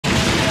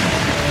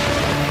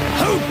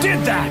did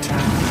that!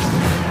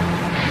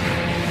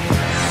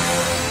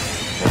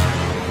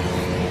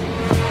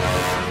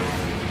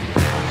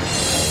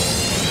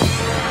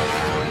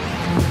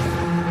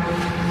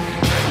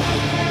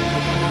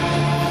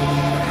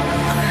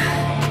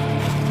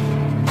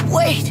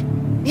 Wait,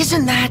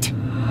 isn't that...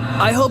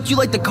 I hoped you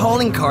liked the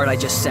calling card I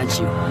just sent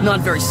you. Not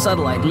very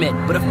subtle, I admit,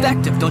 but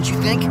effective, don't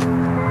you think?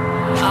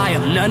 I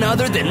am none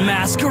other than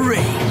Masquerade.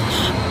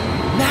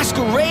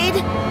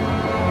 Masquerade?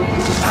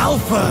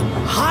 Alpha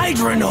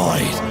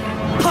Hydronoid!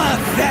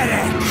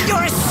 Pathetic!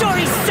 You're a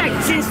sorry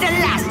sight since the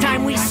last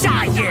time we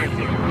saw you!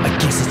 I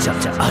guess it's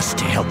up to us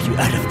to help you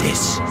out of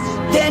this.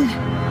 Then,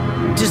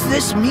 does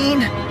this mean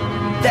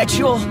that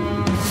you'll...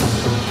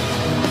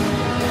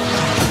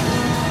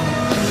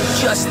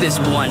 Just this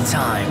one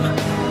time.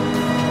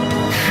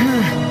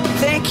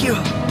 Thank you.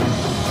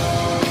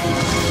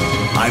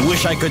 I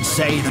wish I could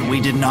say that we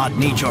did not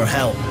need your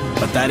help,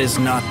 but that is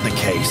not the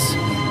case.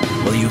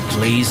 Will you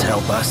please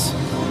help us?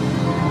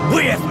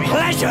 With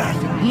pleasure!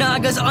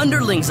 Naga's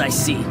underlings, I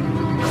see.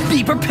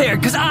 Be prepared,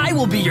 because I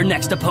will be your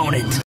next opponent.